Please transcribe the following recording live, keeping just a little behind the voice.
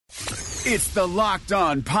It's the Locked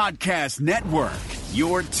On Podcast Network,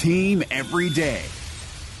 your team every day.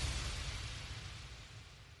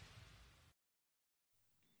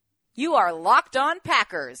 You are Locked On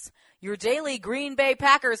Packers, your daily Green Bay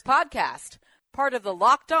Packers podcast, part of the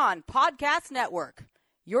Locked On Podcast Network,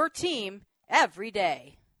 your team every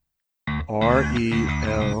day.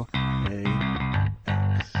 RELAX.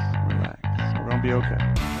 Relax. We're going to be okay.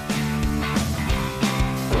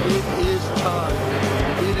 It is time.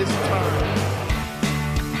 It is time.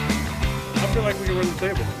 I feel like we can win the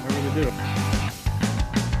table. I really do.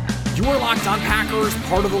 You are Locked On Packers,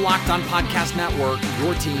 part of the Locked On Podcast Network,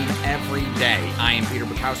 your team every day. I am Peter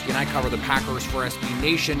Bukowski, and I cover the Packers for SB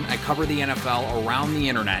Nation. I cover the NFL around the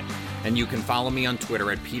internet, and you can follow me on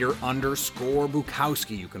Twitter at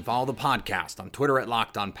Peter_Bukowski. You can follow the podcast on Twitter at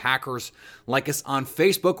Locked On Packers. Like us on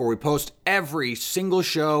Facebook, where we post every single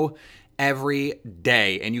show every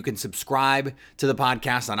day. And you can subscribe to the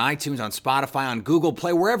podcast on iTunes, on Spotify, on Google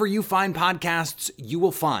Play. Wherever you find podcasts, you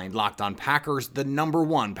will find Locked On Packers, the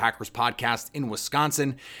 #1 Packers podcast in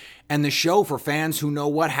Wisconsin, and the show for fans who know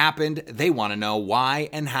what happened. They want to know why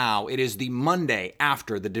and how. It is the Monday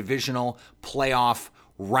after the divisional playoff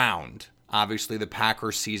round. Obviously, the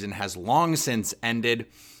Packers season has long since ended,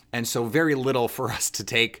 and so very little for us to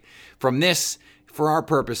take from this for our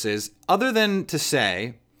purposes, other than to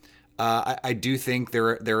say, I do think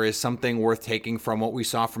there is something worth taking from what we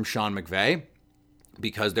saw from Sean McVay,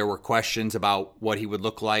 because there were questions about what he would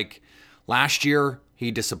look like last year. He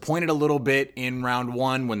disappointed a little bit in round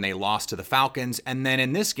one when they lost to the Falcons. And then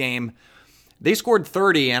in this game, they scored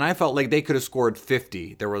 30, and I felt like they could have scored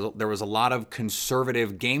 50. There was a lot of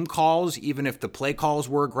conservative game calls, even if the play calls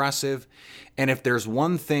were aggressive. And if there's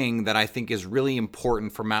one thing that I think is really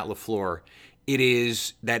important for Matt LaFleur, it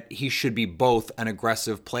is that he should be both an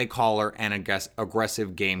aggressive play caller and an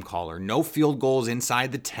aggressive game caller. No field goals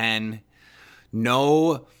inside the 10.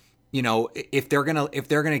 No, if they're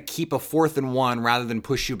gonna keep a 4th and 1 rather than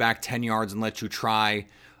push you back 10 yards and let you try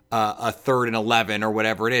a 3rd and 11 or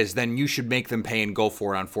whatever it is, then you should make them pay and go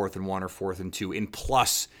for it on 4th and 1 or 4th and 2 in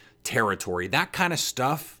plus territory. That kind of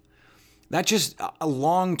stuff. That just a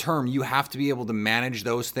long term, you have to be able to manage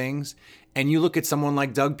those things. And you look at someone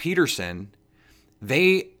like Doug Peterson.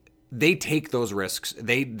 They take those risks.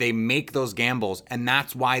 They make those gambles, and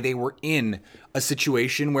that's why they were in a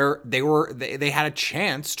situation where they had a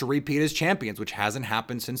chance to repeat as champions, which hasn't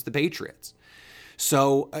happened since the Patriots.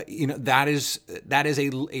 So that is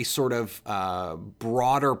a sort of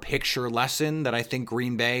broader picture lesson that I think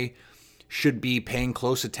Green Bay should be paying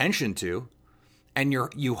close attention to, and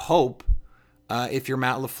you hope if you're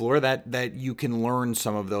Matt LaFleur that you can learn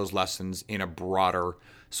some of those lessons in a broader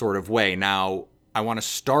sort of way. Now, I want to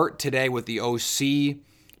start today with the OC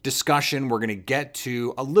discussion. We're going to get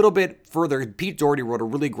to a little bit further. Pete Doherty wrote a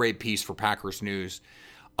really great piece for Packers News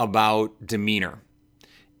about demeanor.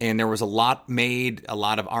 And there was a lot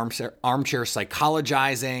of armchair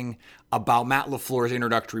psychologizing about Matt LaFleur's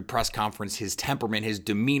introductory press conference, his temperament, his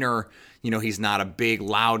demeanor. He's not a big,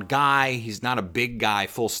 loud guy. He's not a big guy,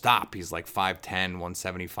 full stop. He's like 5'10",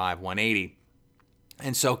 175, 180.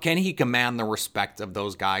 And so can he command the respect of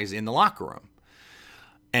those guys in the locker room?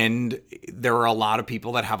 And there are a lot of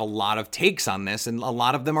people that have a lot of takes on this, and a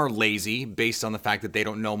lot of them are lazy based on the fact that they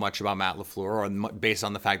don't know much about Matt LaFleur, or based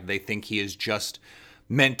on the fact that they think he is just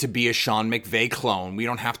meant to be a Sean McVay clone. We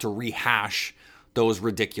don't have to rehash those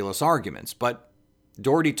ridiculous arguments. But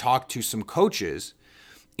Doherty talked to some coaches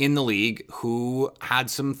in the league who had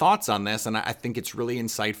some thoughts on this, and I think it's really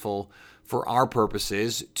insightful for our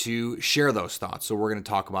purposes to share those thoughts. So we're going to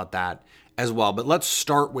talk about that as well. But let's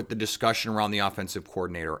start with the discussion around the offensive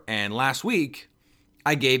coordinator. And last week,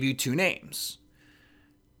 I gave you two names,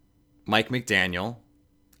 Mike McDaniel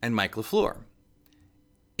and Mike LaFleur.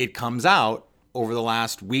 It comes out over the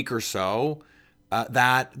last week or so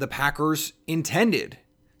that the Packers intended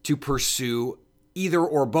to pursue either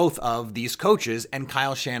or both of these coaches, and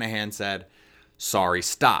Kyle Shanahan said, sorry,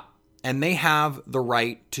 stop. And they have the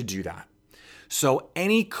right to do that. So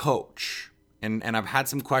any coach, and I've had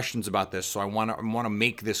some questions about this, so I want to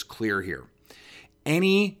make this clear here.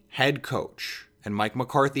 Any head coach, and Mike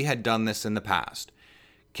McCarthy had done this in the past,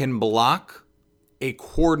 can block a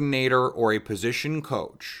coordinator or a position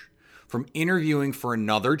coach from interviewing for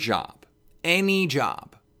another job, any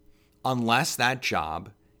job, unless that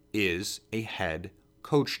job is a head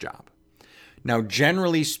coach job. Now,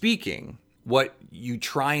 generally speaking, what you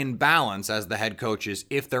try and balance as the head coach is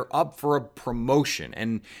if they're up for a promotion,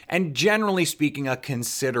 and generally speaking, a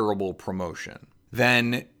considerable promotion,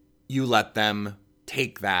 then you let them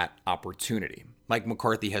take that opportunity. Mike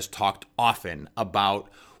McCarthy has talked often about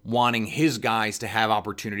wanting his guys to have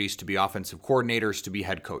opportunities to be offensive coordinators, to be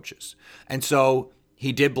head coaches. And so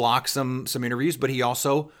he did block some interviews, but he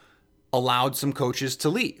also allowed some coaches to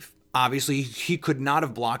leave. Obviously, he could not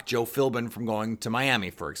have blocked Joe Philbin from going to Miami,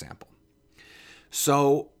 for example.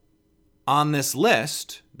 So on this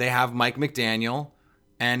list, they have Mike McDaniel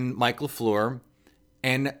and Mike LaFleur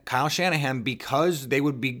and Kyle Shanahan, because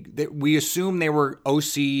we assume they were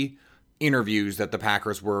OC interviews that the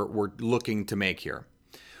Packers were looking to make here.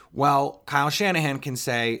 Well, Kyle Shanahan can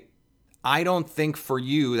say, I don't think for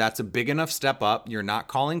you that's a big enough step up. You're not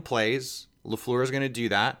calling plays. LaFleur is going to do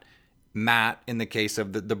that. Matt, in the case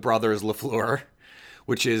of the brothers LaFleur,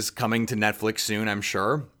 which is coming to Netflix soon, I'm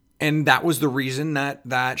sure. And that was the reason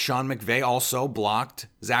that Sean McVay also blocked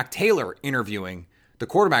Zach Taylor interviewing, the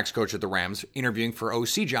quarterback's coach at the Rams, interviewing for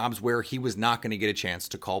OC jobs where he was not going to get a chance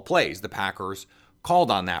to call plays. The Packers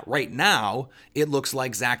called on that. Right now, it looks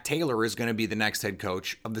like Zach Taylor is going to be the next head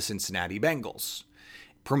coach of the Cincinnati Bengals,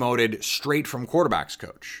 promoted straight from quarterback's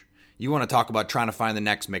coach. You want to talk about trying to find the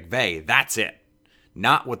next McVay, that's it.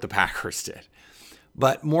 Not what the Packers did.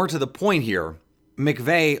 But more to the point here,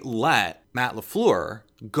 McVay let Matt LaFleur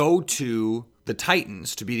go to the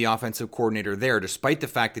Titans to be the offensive coordinator there, despite the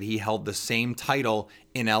fact that he held the same title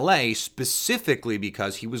in LA, specifically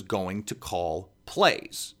because he was going to call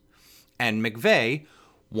plays. And McVay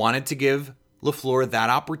wanted to give LaFleur that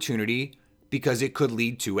opportunity because it could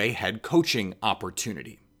lead to a head coaching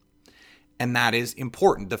opportunity. And that is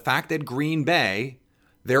important. The fact that Green Bay,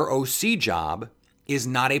 their OC job, is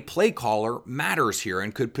not a play caller matters here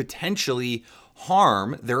and could potentially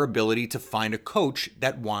harm their ability to find a coach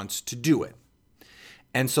that wants to do it.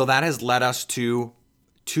 And so that has led us to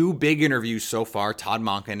two big interviews so far, Todd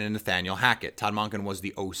Monken and Nathaniel Hackett. Todd Monken was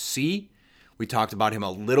the OC. We talked about him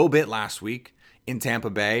a little bit last week in Tampa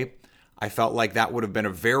Bay. I felt like that would have been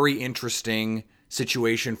a very interesting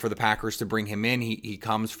situation for the Packers to bring him in. He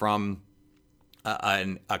comes from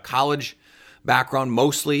a college background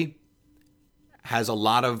mostly, has a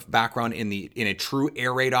lot of background in a true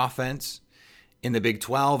air raid offense in the Big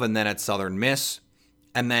 12 and then at Southern Miss,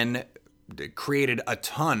 and then created a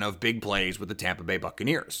ton of big plays with the Tampa Bay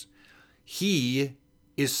Buccaneers. He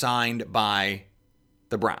is signed by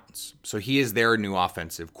the Browns, so he is their new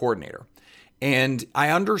offensive coordinator. And I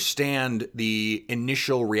understand the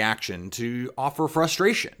initial reaction to offer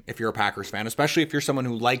frustration if you're a Packers fan, especially if you're someone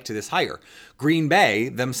who liked this hire. Green Bay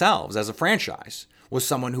themselves, as a franchise, was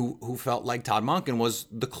someone who felt like Todd Monken was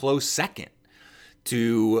the close second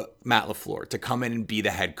to Matt LaFleur to come in and be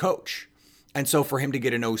the head coach. And so for him to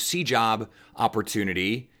get an OC job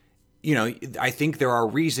opportunity, I think there are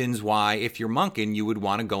reasons why, if you're Monken, you would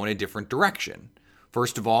want to go in a different direction.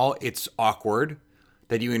 First of all, it's awkward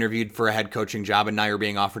that you interviewed for a head coaching job and now you're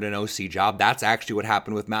being offered an OC job. That's actually what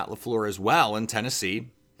happened with Matt LaFleur as well in Tennessee.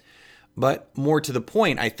 But more to the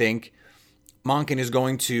point, I think Monken is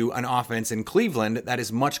going to an offense in Cleveland that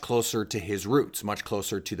is much closer to his roots, much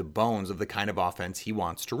closer to the bones of the kind of offense he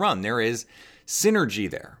wants to run. There is synergy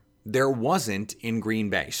there. There wasn't in Green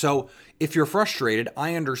Bay. So if you're frustrated,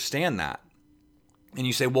 I understand that. And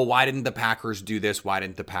you say, well, why didn't the Packers do this? Why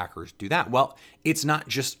didn't the Packers do that? Well, it's not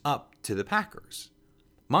just up to the Packers.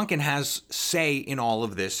 Monken has say in all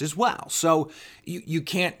of this as well. So you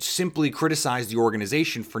can't simply criticize the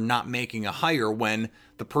organization for not making a hire when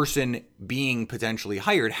the person being potentially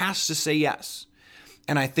hired has to say yes.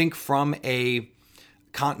 And I think from a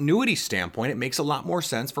continuity standpoint, it makes a lot more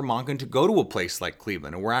sense for Monken to go to a place like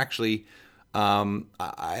Cleveland. And we're actually,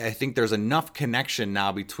 I think there's enough connection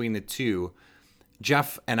now between the two.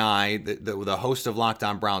 Jeff and I, the host of Locked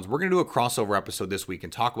On Browns, we're going to do a crossover episode this week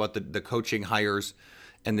and talk about the coaching hires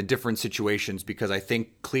and the different situations, because I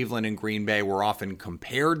think Cleveland and Green Bay were often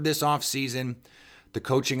compared this offseason. The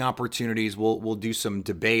coaching opportunities, we'll do some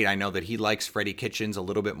debate. I know that he likes Freddie Kitchens a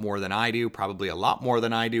little bit more than I do, probably a lot more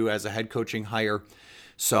than I do as a head coaching hire.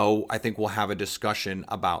 So I think we'll have a discussion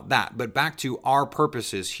about that. But back to our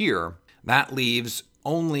purposes here, that leaves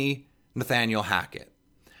only Nathaniel Hackett.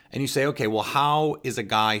 And you say, okay, well, how is a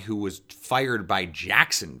guy who was fired by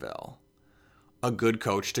Jacksonville a good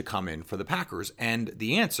coach to come in for the Packers? And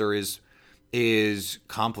the answer is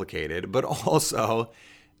complicated, but also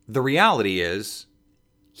the reality is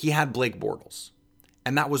he had Blake Bortles,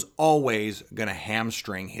 and that was always going to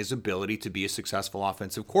hamstring his ability to be a successful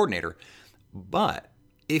offensive coordinator. But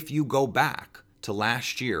if you go back to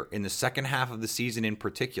last year, in the second half of the season in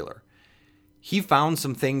particular, he found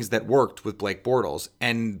some things that worked with Blake Bortles,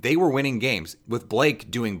 and they were winning games with Blake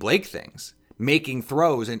doing Blake things, making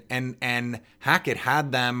throws, and Hackett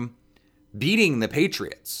had them beating the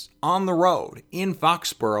Patriots on the road in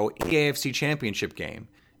Foxborough in the AFC Championship game,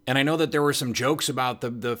 And I know that there were some jokes about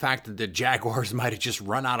the fact that the Jaguars might have just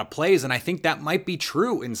run out of plays, and I think that might be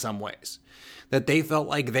true in some ways. That they felt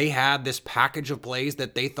like they had this package of plays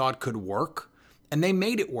that they thought could work, and they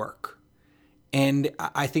made it work. And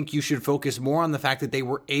I think you should focus more on the fact that they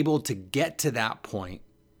were able to get to that point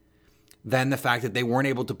than the fact that they weren't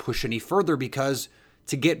able to push any further, because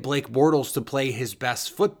to get Blake Bortles to play his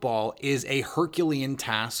best football is a Herculean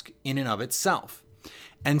task in and of itself.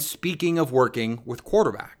 And speaking of working with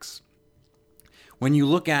quarterbacks, when you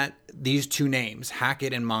look at these two names,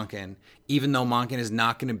 Hackett and Monken, even though Monken is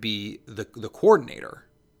not going to be the coordinator,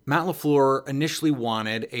 Matt LaFleur initially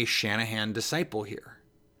wanted a Shanahan disciple here.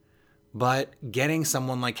 But getting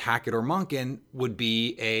someone like Hackett or Monken would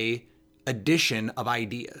be a addition of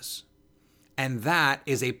ideas. And that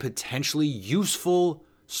is a potentially useful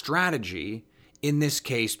strategy in this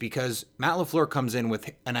case, because Matt LaFleur comes in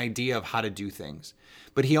with an idea of how to do things.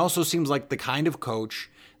 But he also seems like the kind of coach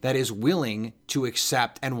that is willing to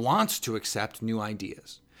accept and wants to accept new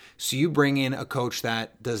ideas. So you bring in a coach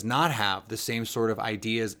that does not have the same sort of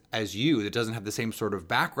ideas as you, that doesn't have the same sort of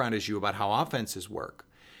background as you about how offenses work.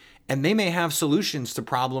 And they may have solutions to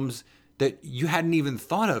problems that you hadn't even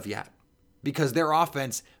thought of yet, because their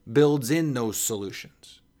offense builds in those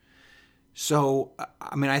solutions. So,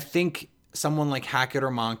 I think someone like Hackett or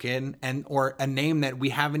Monken, or a name that we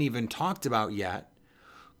haven't even talked about yet,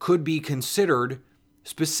 could be considered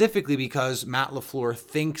specifically because Matt LaFleur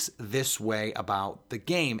thinks this way about the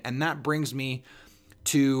game. And that brings me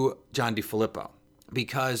to John DeFilippo,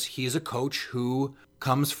 because he's a coach who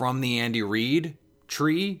comes from the Andy Reid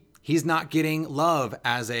tree. He's not getting love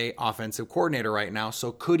as a offensive coordinator right now.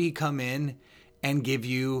 So could he come in and give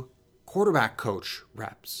you quarterback coach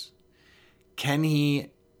reps? Can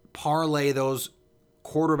he parlay those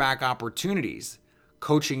quarterback opportunities,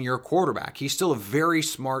 coaching your quarterback? He's still a very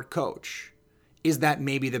smart coach. Is that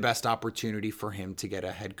maybe the best opportunity for him to get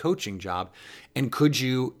a head coaching job? And could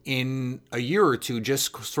you, in a year or two,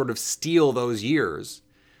 just sort of steal those years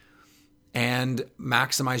and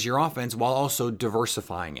maximize your offense while also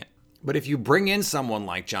diversifying it? But if you bring in someone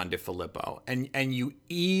like John DeFilippo and you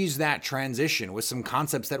ease that transition with some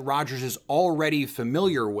concepts that Rodgers is already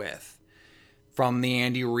familiar with from the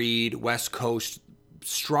Andy Reid West Coast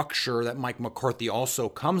structure that Mike McCarthy also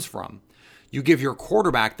comes from, you give your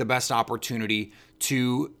quarterback the best opportunity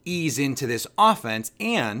to ease into this offense,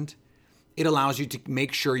 and it allows you to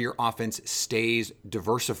make sure your offense stays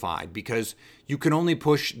diversified, because you can only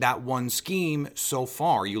push that one scheme so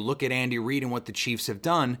far. You look at Andy Reid and what the Chiefs have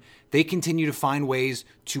done. They continue to find ways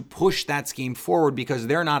to push that scheme forward because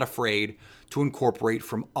they're not afraid to incorporate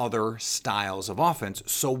from other styles of offense.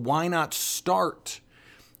 So why not start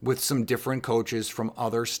with some different coaches from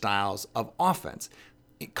other styles of offense?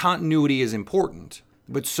 Continuity is important,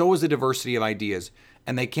 but so is the diversity of ideas.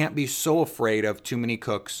 And they can't be so afraid of too many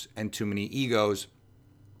cooks and too many egos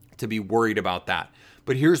to be worried about that.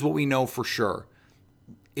 But here's what we know for sure.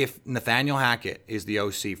 If Nathaniel Hackett is the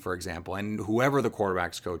OC, for example, and whoever the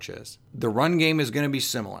quarterback's coach is, the run game is going to be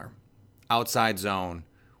similar. Outside zone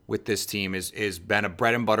with this team is been a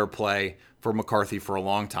bread and butter play for McCarthy for a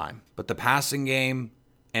long time. But the passing game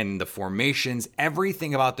and the formations,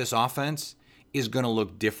 everything about this offense is going to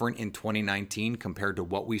look different in 2019 compared to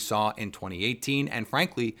what we saw in 2018 and,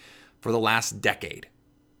 frankly, for the last decade.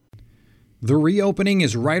 The reopening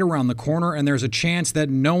is right around the corner, and there's a chance that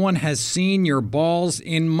no one has seen your balls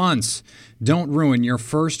in months. Don't ruin your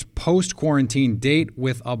first post-quarantine date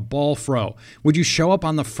with a ball fro. Would you show up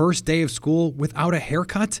on the first day of school without a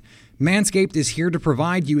haircut? Manscaped is here to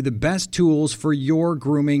provide you the best tools for your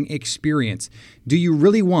grooming experience. Do you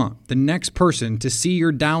really want the next person to see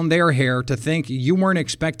your down there hair to think you weren't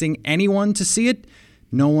expecting anyone to see it?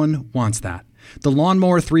 No one wants that. The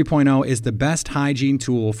Lawnmower 3.0 is the best hygiene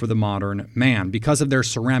tool for the modern man. Because of their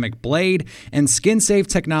ceramic blade and skin-safe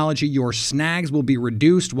technology, your snags will be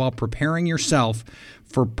reduced while preparing yourself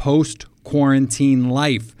for post-quarantine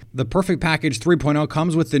life. The Perfect Package 3.0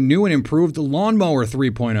 comes with the new and improved Lawnmower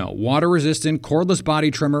 3.0, water-resistant, cordless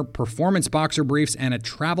body trimmer, performance boxer briefs, and a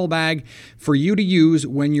travel bag for you to use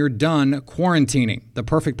when you're done quarantining. The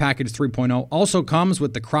Perfect Package 3.0 also comes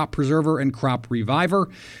with the Crop Preserver and Crop Reviver,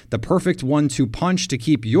 the perfect 1-2 punch to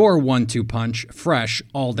keep your 1-2 punch fresh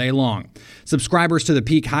all day long. Subscribers to the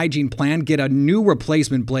Peak Hygiene Plan get a new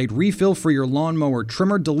replacement blade refill for your lawnmower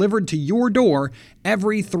trimmer delivered to your door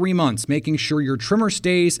every 3 months, making sure your trimmer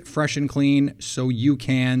stays fresh and clean so you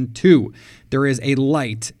can too. There is a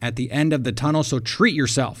light at the end of the tunnel, so treat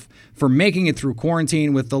yourself. for making it through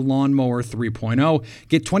quarantine with the Lawnmower 3.0.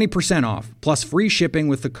 Get 20% off, plus free shipping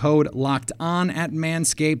with the code LOCKEDON at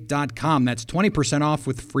manscaped.com. That's 20% off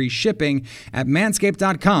with free shipping at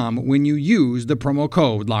manscaped.com when you use the promo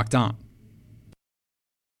code LOCKEDON.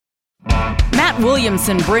 Matt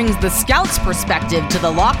Williamson brings the scout's perspective to the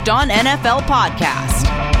Locked On NFL podcast.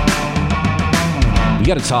 We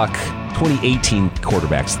got to talk 2018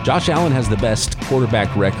 quarterbacks. Josh Allen has the best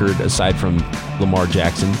quarterback record aside from Lamar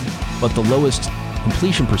Jackson, but the lowest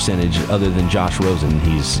completion percentage other than Josh Rosen.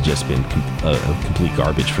 He's just been complete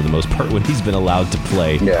garbage for the most part when he's been allowed to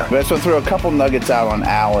play. Yeah, but I just want to throw a couple nuggets out on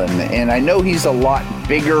Allen, and I know he's a lot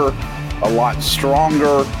bigger, a lot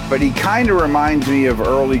stronger, but he kind of reminds me of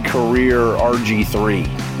early career RG3.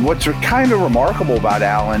 What's kind of remarkable about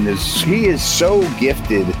Allen is he is so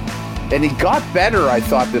gifted, and he got better, I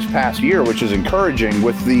thought, this past year, which is encouraging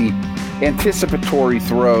with the anticipatory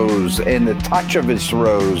throws and the touch of his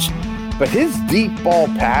throws. But his deep ball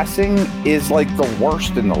passing is like the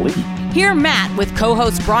worst in the league. Hear Matt with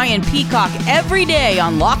co-host Brian Peacock every day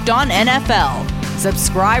on Locked On NFL.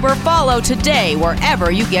 Subscribe or follow today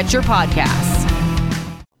wherever you get your podcasts.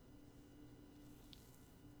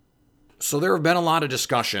 So there have been a lot of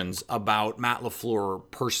discussions about Matt LaFleur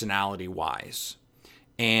personality-wise.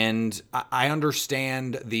 And I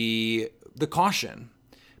understand the caution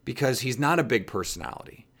because he's not a big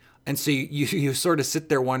personality. And so you sort of sit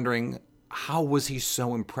there wondering, how was he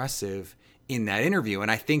so impressive in that interview? And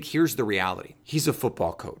I think here's the reality. He's a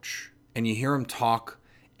football coach, and you hear him talk,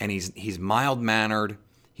 and he's mild-mannered.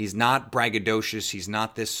 He's not braggadocious. He's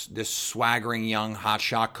not this swaggering young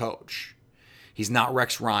hotshot coach. He's not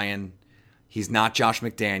Rex Ryan. He's not Josh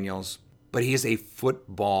McDaniels. But he is a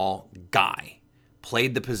football guy.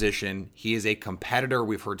 Played the position. He is a competitor.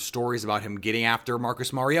 We've heard stories about him getting after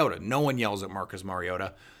Marcus Mariota. No one yells at Marcus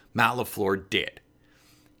Mariota. Matt LaFleur did.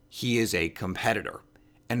 He is a competitor.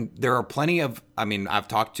 And there are plenty of, I've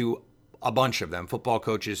talked to a bunch of them, football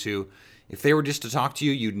coaches who, if they were just to talk to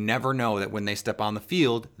you, you'd never know that when they step on the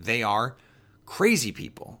field, they are crazy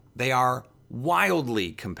people. They are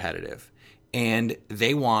wildly competitive, and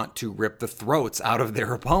they want to rip the throats out of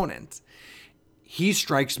their opponents. He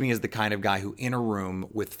strikes me as the kind of guy who, in a room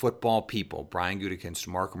with football people, Brian Gutekunst,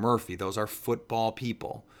 Mark Murphy, those are football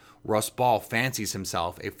people. Russ Ball fancies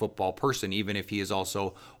himself a football person, even if he is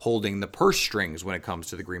also holding the purse strings when it comes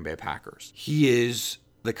to the Green Bay Packers. He is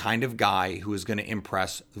the kind of guy who is going to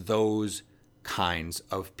impress those kinds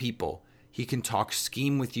of people. He can talk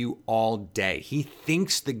scheme with you all day. He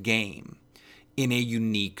thinks the game in a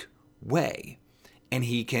unique way, and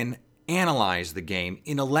he can analyze the game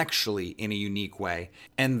intellectually in a unique way.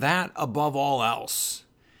 And that, above all else,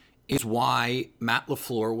 is why Matt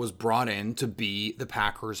LaFleur was brought in to be the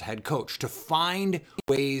Packers head coach, to find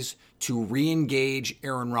ways to re-engage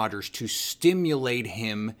Aaron Rodgers, to stimulate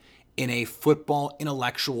him in a football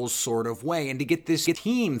intellectual sort of way, and to get this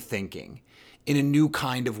team thinking in a new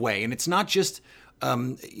kind of way. And it's not just,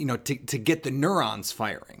 to get the neurons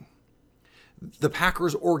firing. The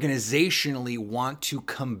Packers organizationally want to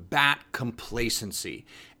combat complacency,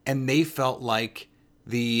 and they felt like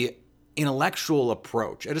the intellectual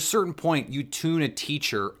approach, at a certain point, you tune a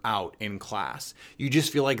teacher out in class. You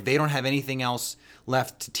just feel like they don't have anything else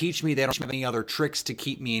left to teach me. They don't have any other tricks to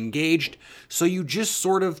keep me engaged. So you just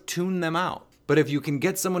sort of tune them out. But if you can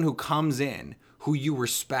get someone who comes in, who you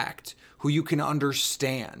respect, who you can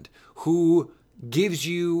understand, who gives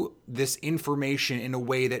you this information in a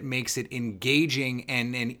way that makes it engaging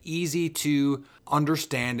and easy to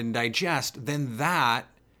understand and digest, then that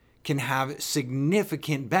can have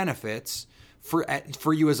significant benefits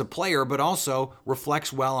for you as a player, but also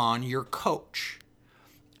reflects well on your coach.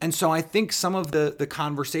 And so I think some of the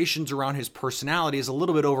conversations around his personality is a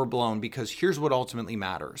little bit overblown, because here's what ultimately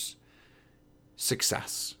matters: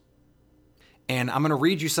 success. And I'm going to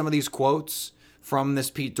read you some of these quotes from this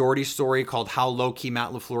Pete Doherty story called How Low-Key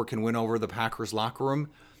Matt LaFleur Can Win Over the Packers Locker Room.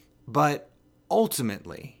 But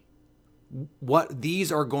ultimately, what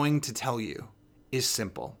these are going to tell you is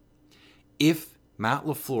simple. If Matt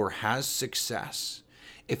LaFleur has success,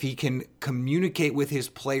 if he can communicate with his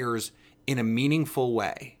players in a meaningful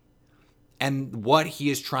way, and what he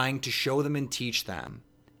is trying to show them and teach them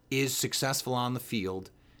is successful on the field,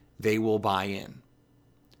 they will buy in.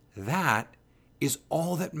 That is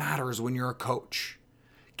all that matters when you're a coach.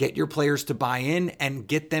 Get your players to buy in and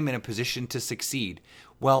get them in a position to succeed.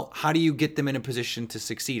 Well, how do you get them in a position to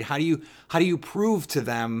succeed? How do you prove to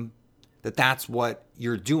them that that's what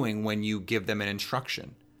you're doing when you give them an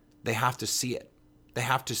instruction? They have to see it. They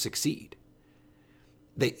have to succeed.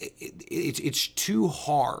 It's too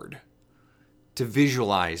hard to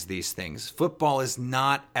visualize these things. Football is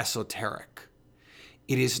not esoteric.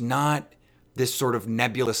 It is not this sort of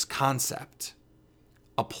nebulous concept.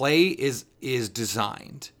 A play is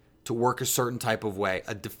designed to work a certain type of way.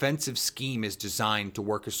 A defensive scheme is designed to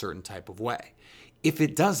work a certain type of way. If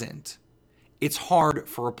it doesn't, it's hard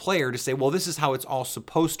for a player to say, well, this is how it's all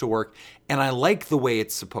supposed to work, and I like the way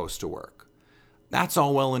it's supposed to work. That's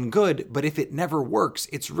all well and good, but if it never works,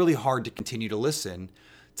 it's really hard to continue to listen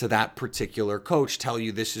to that particular coach tell you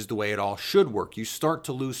this is the way it all should work. You start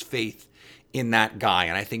to lose faith in that guy,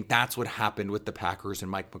 and I think that's what happened with the Packers and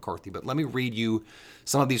Mike McCarthy. But let me read you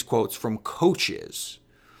some of these quotes from coaches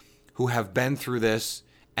who have been through this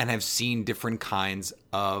and have seen different kinds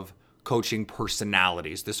of coaching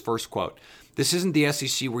personalities. This first quote: "This isn't the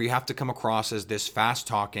SEC where you have to come across as this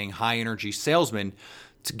fast-talking, high-energy salesman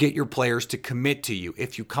to get your players to commit to you.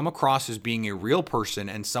 If you come across as being a real person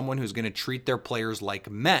and someone who's going to treat their players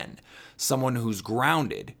like men, someone who's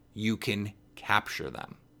grounded, you can capture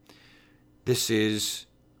them." This is,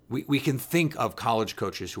 we can think of college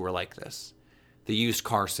coaches who are like this. The used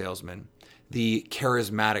car salesman, the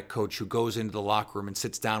charismatic coach who goes into the locker room and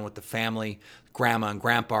sits down with the family. Grandma and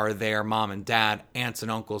grandpa are there, mom and dad, aunts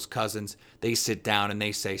and uncles, cousins. They sit down and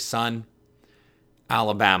they say, "Son,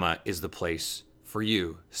 Alabama is the place for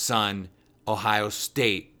you. Son, Ohio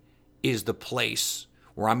State is the place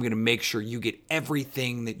where I'm going to make sure you get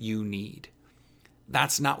everything that you need."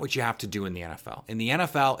 That's not what you have to do in the NFL. In the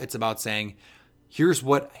NFL, it's about saying, here's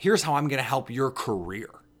how I'm going to help your career.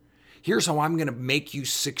 Here's how I'm going to make you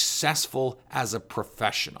successful as a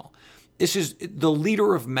professional. This is the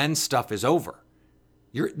leader of men stuff is over.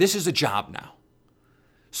 This is a job now.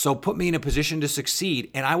 So put me in a position to succeed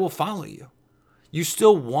and I will follow you. You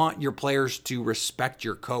still want your players to respect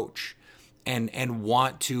your coach and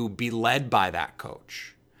want to be led by that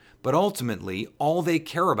coach. But ultimately, all they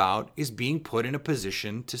care about is being put in a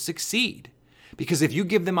position to succeed. Because if you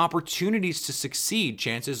give them opportunities to succeed,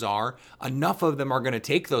 chances are enough of them are going to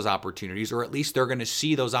take those opportunities, or at least they're going to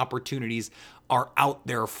see those opportunities are out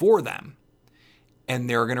there for them. And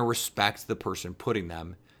they're going to respect the person putting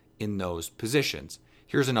them in those positions.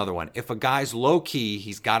 Here's another one. If a guy's low key,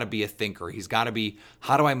 he's got to be a thinker. He's got to be,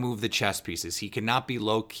 how do I move the chess pieces? He cannot be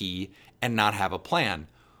low key and not have a plan.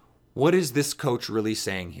 What is this coach really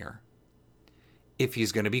saying here? If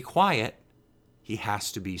he's going to be quiet, he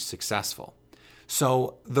has to be successful.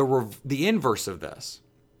 So the inverse of this,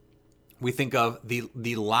 we think of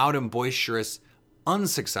the loud and boisterous,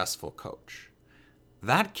 unsuccessful coach.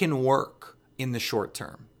 That can work in the short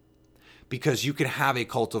term because you can have a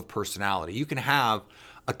cult of personality. You can have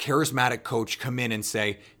a charismatic coach come in and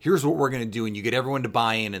say, here's what we're going to do, and you get everyone to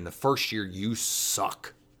buy in, and the first year you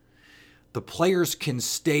suck. The players can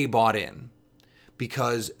stay bought in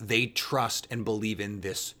because they trust and believe in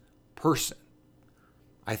this person.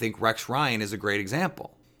 I think Rex Ryan is a great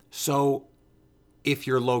example. So if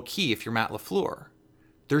you're low key, if you're Matt LaFleur,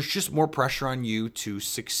 there's just more pressure on you to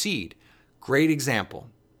succeed. Great example.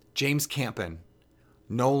 James Campen,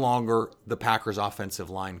 no longer the Packers offensive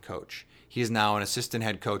line coach. He is now an assistant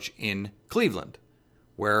head coach in Cleveland,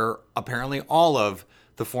 where apparently all of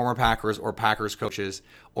the former Packers or Packers coaches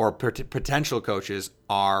or potential coaches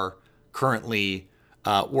are currently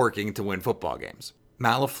working to win football games.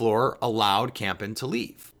 Matt LaFleur allowed Campen to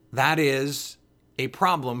leave. That is a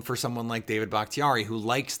problem for someone like David Bakhtiari, who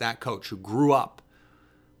likes that coach, who grew up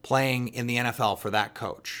playing in the NFL for that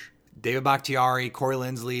coach. David Bakhtiari, Corey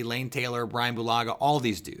Linsley, Lane Taylor, Brian Bulaga, all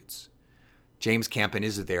these dudes. James Campen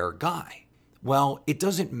is their guy. Well, it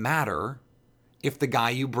doesn't matter if the guy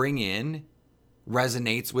you bring in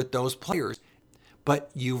resonates with those players, but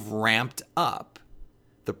you've ramped up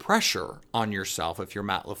the pressure on yourself, if you're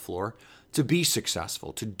Matt LaFleur, to be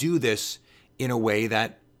successful, to do this in a way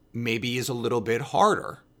that maybe is a little bit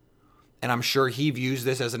harder. And I'm sure he views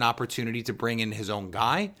this as an opportunity to bring in his own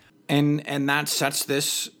guy. And that sets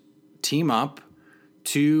this team up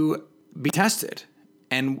to be tested.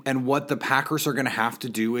 And what the Packers are going to have to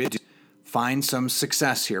do is find some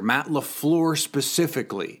success here. Matt LaFleur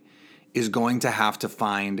specifically is going to have to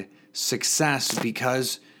find success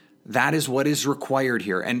because that is what is required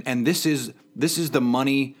here. And this is the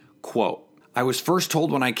money quote. I was first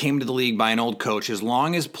told when I came to the league by an old coach, as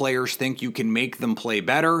long as players think you can make them play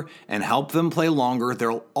better and help them play longer,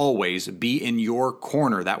 they'll always be in your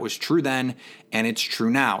corner. That was true then, and it's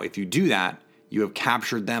true now. If you do that, you have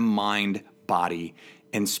captured them mind, body,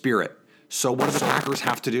 and spirit. So what do the Packers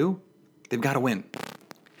have to do? They've got to win.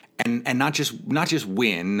 And not just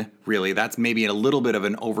win, really. That's maybe a little bit of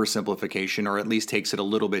an oversimplification, or at least takes it a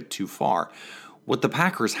little bit too far. What the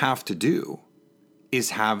Packers have to do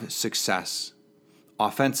is have success,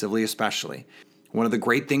 offensively especially. One of the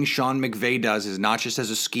great things Sean McVay does is not just as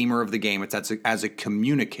a schemer of the game, it's as a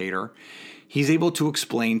communicator. He's able to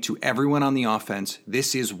explain to everyone on the offense,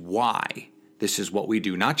 this is why. This is what we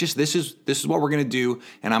do. Not just this is what we're going to do,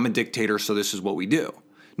 and I'm a dictator, so this is what we do.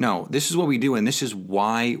 No, this is what we do, and this is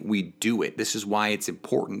why we do it. This is why it's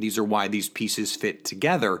important. These are why these pieces fit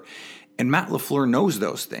together. And Matt LaFleur knows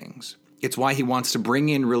those things. It's why he wants to bring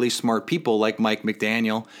in really smart people like Mike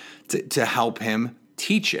McDaniel to help him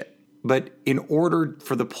teach it. But in order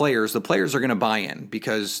for the players are going to buy in,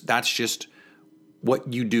 because that's just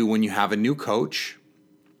what you do when you have a new coach.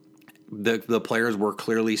 The players were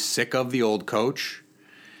clearly sick of the old coach.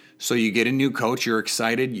 So you get a new coach, you're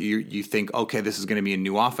excited, you think, okay, this is going to be a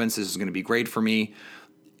new offense, this is going to be great for me.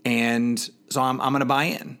 And so I'm going to buy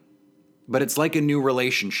in. But it's like a new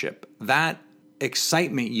relationship. That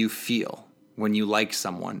excitement you feel when you like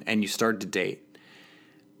someone and you start to date,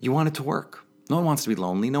 you want it to work. No one wants to be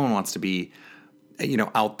lonely. No one wants to be,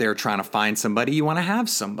 out there trying to find somebody. You want to have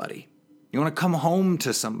somebody. You want to come home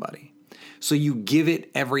to somebody. So you give it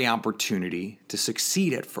every opportunity to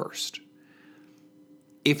succeed at first.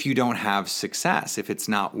 If you don't have success, if it's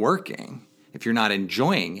not working, if you're not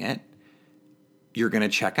enjoying it, you're going to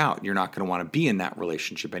check out. You're not going to want to be in that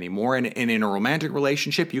relationship anymore. And in a romantic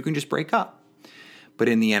relationship, you can just break up. But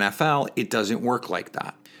in the NFL, it doesn't work like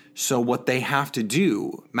that. So what they have to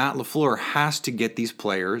do, Matt LaFleur has to get these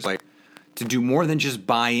players to do more than just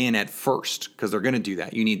buy in at first, because they're going to do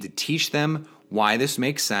that. You need to teach them why this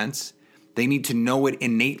makes sense. They need to know it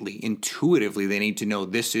innately, intuitively. They need to know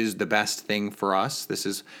this is the best thing for us. This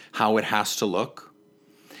is how it has to look.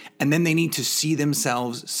 And then they need to see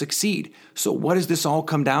themselves succeed. So what does this all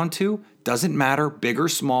come down to? Doesn't matter, big or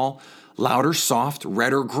small, loud or soft,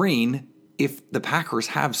 red or green, if the Packers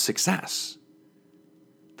have success.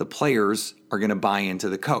 The players are going to buy into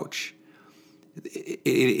the coach.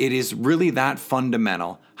 It is really that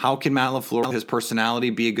fundamental. How can Matt LaFleur, his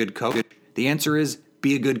personality, be a good coach? The answer is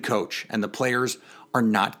be a good coach, and the players are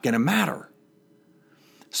not going to matter.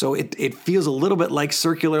 So it feels a little bit like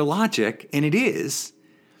circular logic, and it is.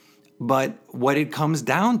 But what it comes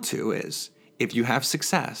down to is if you have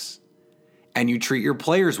success and you treat your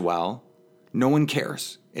players well, no one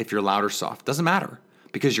cares if you're loud or soft. Doesn't matter,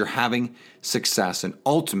 because you're having success. And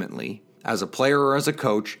ultimately, as a player or as a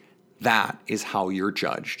coach, that is how you're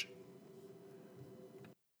judged.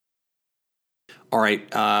 All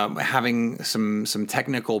right, having some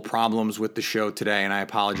technical problems with the show today, and I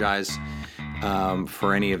apologize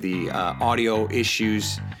for any of the audio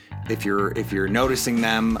issues. If you're noticing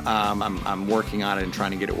them, I'm working on it and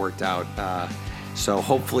trying to get it worked out. So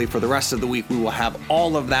hopefully for the rest of the week, we will have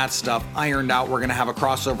all of that stuff ironed out. We're going to have a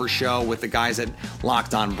crossover show with the guys at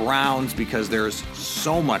Locked On Browns, because there's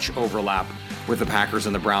so much overlap with the Packers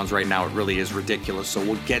and the Browns right now. It really is ridiculous. So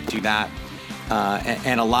we'll get to that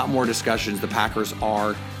and a lot more discussions. The Packers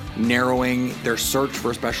are narrowing their search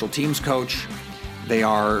for a special teams coach. They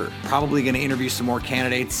are probably going to interview some more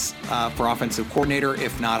candidates for offensive coordinator,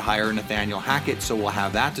 if not hire Nathaniel Hackett. So we'll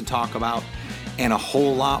have that to talk about and a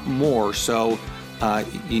whole lot more. So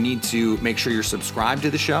you need to make sure you're subscribed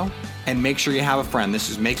to the show and make sure you have a friend. This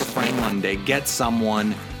is Make a Friend Monday. Get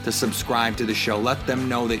someone to subscribe to the show. Let them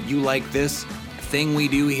know that you like this thing we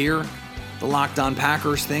do here, the Locked On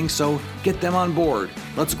Packers thing. So get them on board.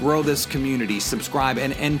 Let's grow this community. Subscribe.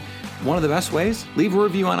 And one of the best ways, leave a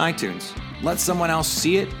review on iTunes. Let someone else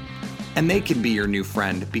see it, and they can be your new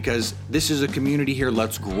friend, because this is a community here.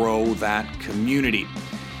 Let's grow that community.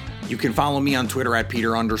 You can follow me on Twitter at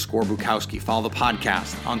Peter_Bukowski. Follow the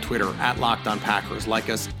podcast on Twitter at Locked On Packers. Like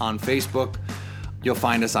us on Facebook. You'll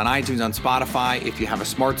find us on iTunes, on Spotify. If you have a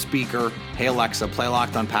smart speaker, hey Alexa, play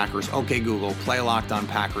Locked On Packers. Okay Google, play Locked On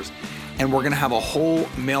Packers. And we're going to have a whole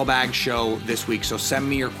mailbag show this week, so send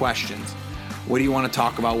me your questions. What do you want to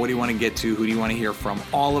talk about? What do you want to get to? Who do you want to hear from?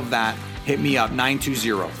 All of that. Hit me up,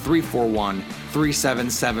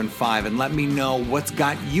 920-341-3775, and let me know what's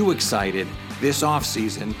got you excited this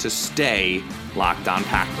offseason to stay Locked On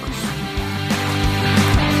Packers.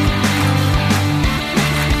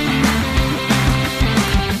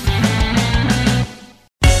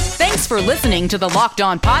 Thanks for listening to the Locked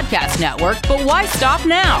On Podcast Network, but why stop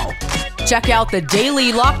now? Check out the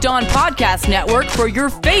daily Locked On Podcast Network for your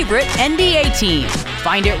favorite NBA team.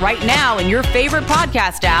 Find it right now in your favorite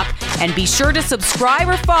podcast app, and be sure to subscribe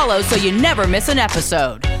or follow so you never miss an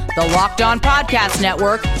episode. The Locked On Podcast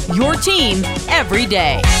Network, your team every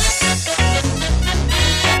day.